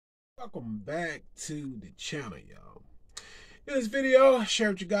Welcome back to the channel, y'all. In this video, I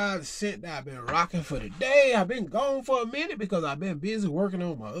share with you guys the scent that I've been rocking for today. I've been gone for a minute because I've been busy working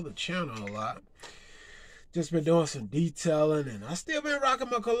on my other channel a lot. Just been doing some detailing, and I still been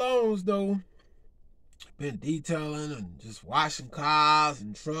rocking my colognes though. Been detailing and just washing cars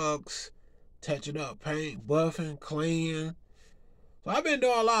and trucks, touching up paint, buffing, cleaning. So I've been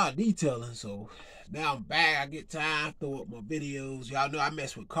doing a lot of detailing, so now I'm back. I get time to throw up my videos. Y'all know I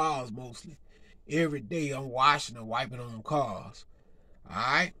mess with cars mostly. Every day I'm washing and wiping on cars.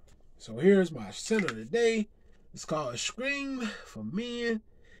 Alright, so here's my scent of the day. It's called Scream for Men.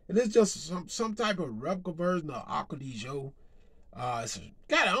 And it's just some type of replica version of Acqua di Gio. It's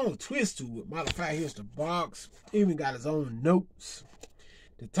got its own twist to it. Matter of fact, here's the box. Even got its own notes.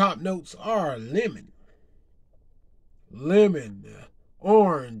 The top notes are lemon,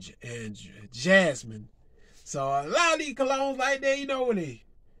 orange, and jasmine. So a lot of these colognes like that, you know, when they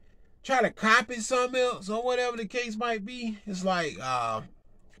try to copy something else or whatever the case might be, it's like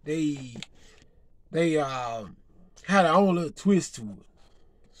they had their own little twist to it.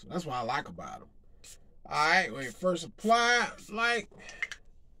 So that's what I like about them. Alright, when you first apply, like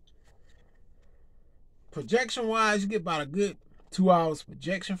projection wise, you get about a good 2 hours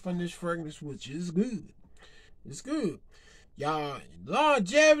projection from this fragrance, which is good. It's good. Y'all,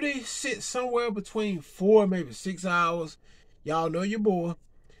 longevity sits somewhere between 4, maybe 6 hours. Y'all know your boy.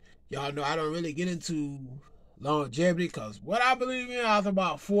 Y'all know I don't really get into longevity because what I believe in, after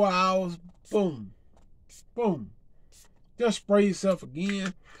about 4 hours, boom, boom, just spray yourself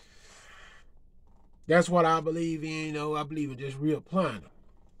again. That's what I believe in. You know, I believe in just reapplying them.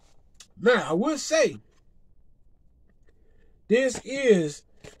 Now, I will say, this is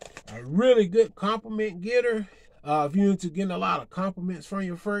a really good compliment getter. If you're into getting a lot of compliments from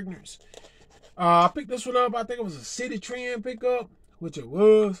your fragrance. I picked this one up. I think it was a City Trend pickup, which it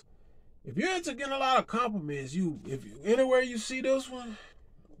was. If you're into getting a lot of compliments, anywhere you see this one,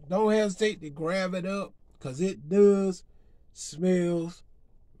 don't hesitate to grab it up, because it does smells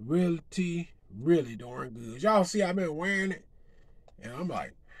really darn good. Y'all see I've been wearing it, and I'm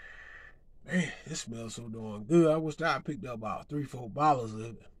like, man, it smells so darn good. I wish I picked up about 3-4 bottles of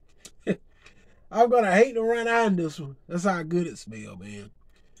it. I'm gonna hate to run out of this one. That's how good it smells, man.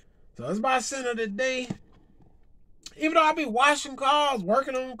 So that's my scent of the day. Even though I be washing cars,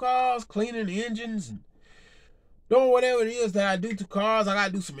 working on cars, cleaning engines, and doing whatever it is that I do to cars, I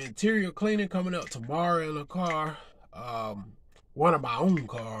gotta do some interior cleaning coming up tomorrow in a car. One of my own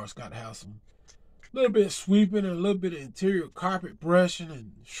cars got to have some little bit of sweeping and a little bit of interior carpet brushing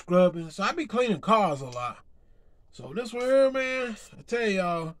and scrubbing. So I be cleaning cars a lot. So this one here, man, I tell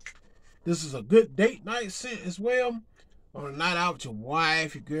y'all, this is a good date night scent as well. On a night out with your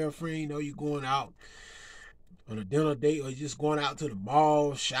wife, your girlfriend, you know, you're going out on a dinner date, or you're just going out to the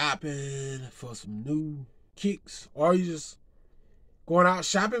mall shopping for some new kicks, or you just going out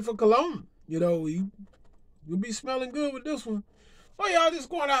shopping for cologne. You know, you'll be smelling good with this one. Or y'all just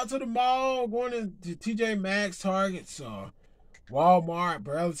going out to the mall, going to TJ Maxx, Targets, or Walmart,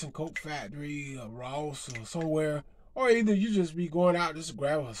 Burlington Coat Factory, or Ross, or somewhere. Or either you just be going out just to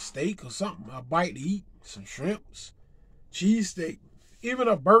grab a steak or something, a bite to eat, some shrimps, cheese steak, even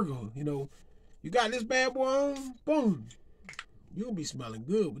a burger. You know, you got this bad boy on, boom, you'll be smelling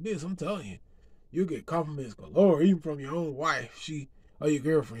good with this. I'm telling you, you'll get compliments galore, even from your own wife, or your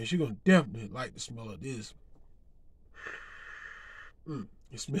girlfriend. She gonna definitely like the smell of this.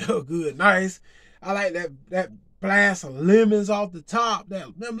 It smells good, nice. I like that blast of lemons off the top.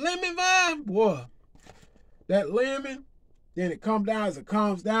 Them lemon vibe, boy. That lemon, then it comes down. As it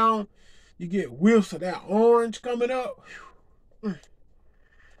comes down, you get whiffs of that orange coming up.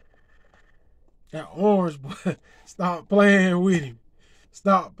 That orange, boy. Stop playing with him.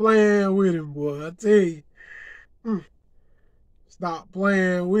 Stop playing with him, boy. I tell you. Stop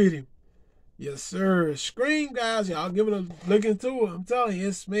playing with him. Yes, sir. Scream, guys. Y'all give it a look into it. I'm telling you,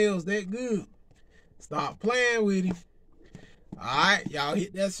 it smells that good. Stop playing with him. Alright, y'all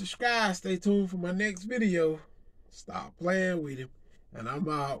hit that subscribe. Stay tuned for my next video. Stop playing with him. And I'm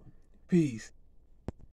out. Peace.